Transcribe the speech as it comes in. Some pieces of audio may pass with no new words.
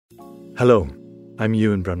Hello, I'm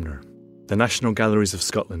Ewen Bremner. The National Galleries of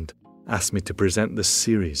Scotland asked me to present this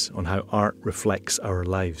series on how art reflects our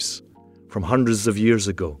lives, from hundreds of years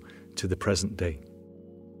ago to the present day.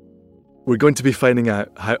 We're going to be finding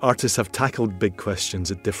out how artists have tackled big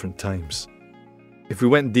questions at different times. If we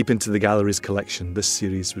went deep into the gallery's collection, this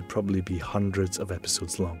series would probably be hundreds of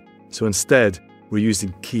episodes long. So instead, we're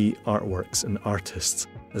using key artworks and artists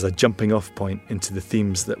as a jumping off point into the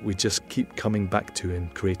themes that we just keep coming back to in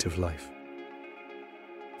creative life.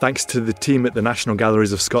 Thanks to the team at the National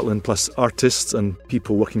Galleries of Scotland, plus artists and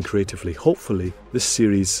people working creatively, hopefully this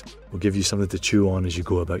series will give you something to chew on as you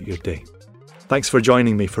go about your day. Thanks for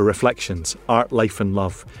joining me for Reflections, Art, Life and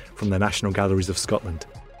Love from the National Galleries of Scotland.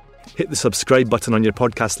 Hit the subscribe button on your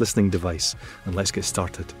podcast listening device and let's get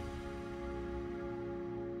started.